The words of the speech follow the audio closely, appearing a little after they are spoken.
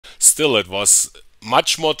still it was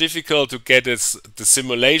much more difficult to get the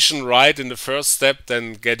simulation right in the first step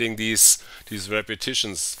than getting these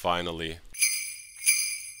repetitions finally.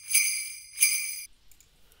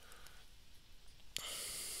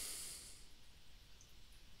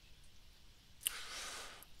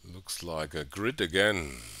 Looks like a grid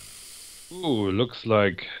again. Ooh, looks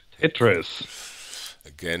like Tetris.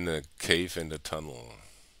 Again, a cave in the tunnel.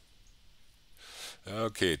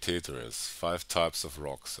 Okay, Tetris. 5 types of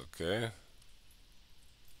rocks, okay.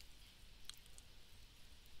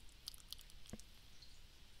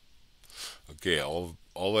 Okay,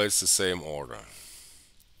 always the same order.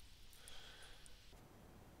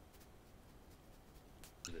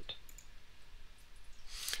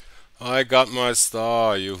 I got my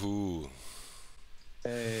star, yoo-hoo.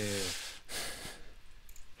 Hey.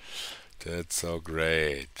 That's so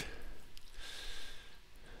great.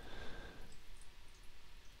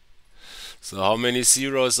 So how many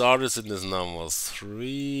zeros are there in this number?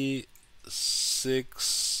 3,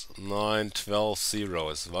 6, 9, 12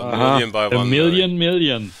 zeros. 1 million by 1 million.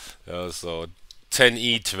 Million. So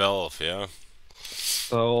 10e12, yeah.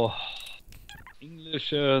 So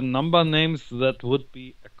English number names, that would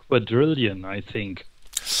be a quadrillion, I think.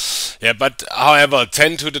 Yeah, but however,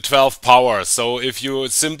 10 to the 12th power. So if you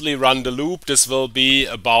simply run the loop, this will be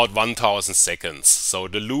about 1000 seconds. So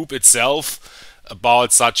the loop itself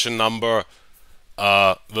about such a number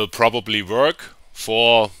will probably work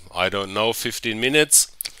for, I don't know, 15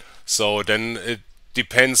 minutes. So then it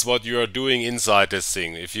depends what you are doing inside this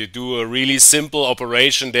thing. If you do a really simple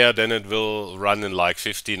operation there, then it will run in like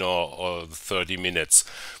 15 or 30 minutes.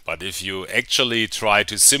 But if you actually try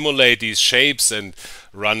to simulate these shapes and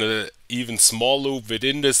run an even small loop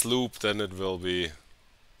within this loop, then it will be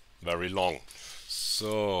very long.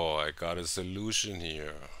 So I got a solution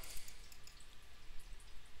here.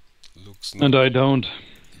 And I don't.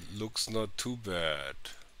 Looks not too bad.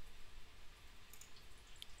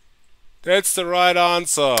 That's the right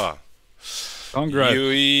answer. Congrats.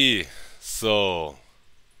 UE. So,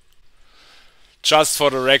 just for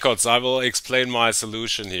the records, I will explain my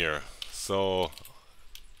solution here. So,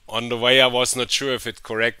 on the way I was not sure if it's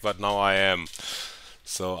correct, but now I am.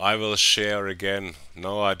 So I will share again.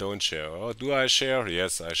 No, I don't share. Oh, do I share?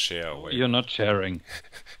 Yes, I share. Wait. You're not sharing.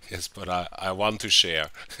 Yes, but I want to share.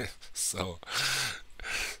 So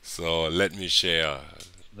let me share.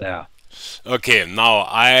 There. Okay, now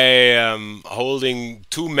I am holding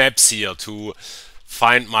 2 maps here to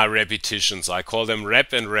find my repetitions. I call them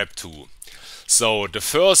rep and rep2. So the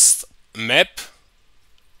first map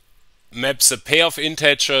maps a pair of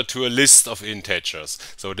integer to a list of integers.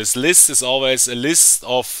 So this list is always a list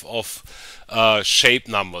of shape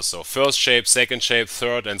numbers. So first shape, second shape,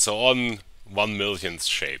 third, and so on, 1 millionth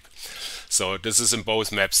shape. So this is in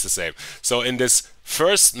both maps the same. So in this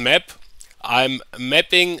first map, I'm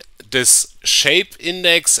mapping this shape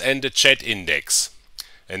index and the jet index.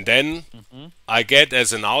 And then I get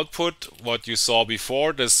as an output what you saw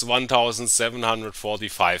before, this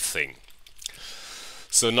 1745 thing.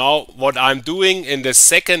 So now what I'm doing in the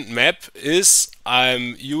second map is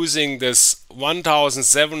I'm using this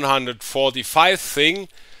 1745 thing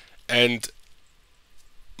and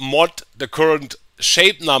mod the current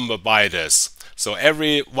shape number by this. So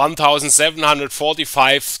every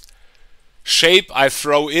 1745 shape I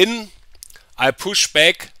throw in, I push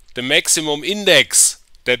back the maximum index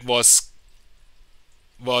that was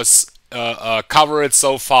covered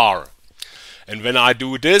so far. And when I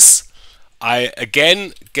do this, I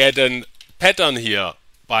again get a pattern here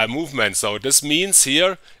by movement. So this means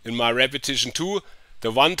here in my repetition 2,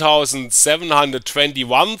 the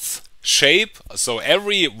 1721th shape, so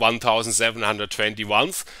every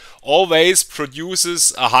 1721th always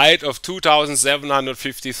produces a height of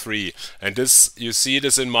 2753, and this, you see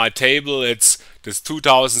this in my table, it's this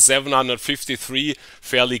 2753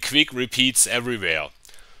 fairly quick repeats everywhere.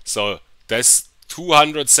 So this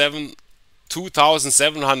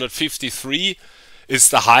 2753 is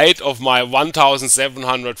the height of my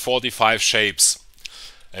 1745 shapes.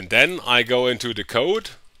 And then I go into the code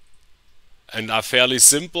and are fairly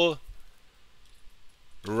simple,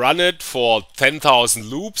 run it for 10,000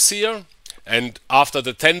 loops here, and after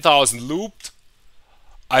the 10,000 looped,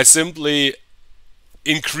 I simply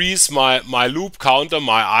increase my loop counter,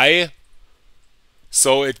 my I,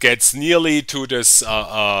 so it gets nearly to this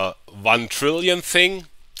 1 trillion thing,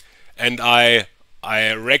 and I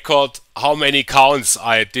record how many counts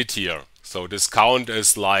I did here. So this count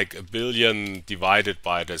is like a billion divided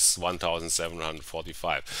by this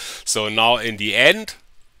 1745. So now in the end,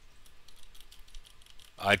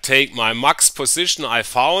 I take my max position I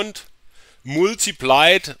found,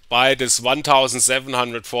 multiplied by this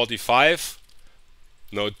 1745,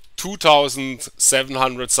 no,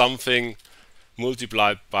 2700 something,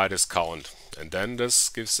 multiplied by this count. And then this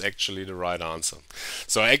gives actually the right answer.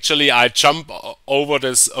 So actually I jump over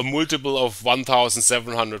this a multiple of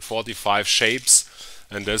 1745 shapes,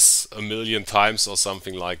 and this a million times or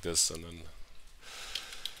something like this, and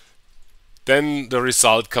then the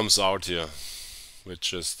result comes out here,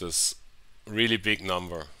 which is this really big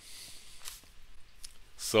number.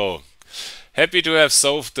 So happy to have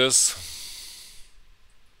solved this.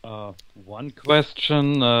 One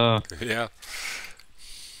question. Yeah.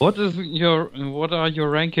 What are your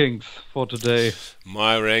rankings for today?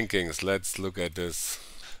 My rankings, let's look at this.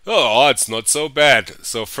 Oh, it's not so bad.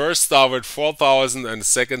 So first star with 4000 and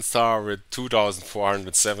second star with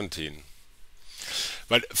 2417.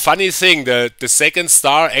 But funny thing, the second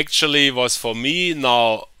star actually was for me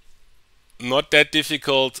now not that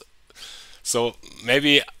difficult. So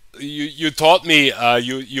maybe you taught me,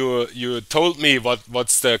 you told me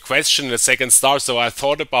what's the question, the second star. So I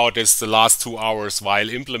thought about this the last 2 hours while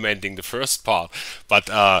implementing the first part. But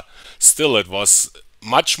still, it was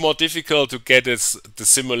much more difficult to get the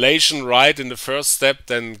simulation right in the first step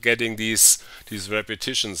than getting these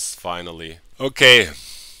repetitions finally. Okay,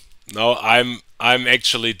 now I'm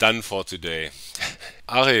actually done for today.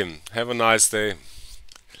 Achim, have a nice day.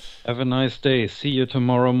 Have a nice day. See you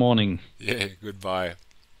tomorrow morning. Yeah, goodbye.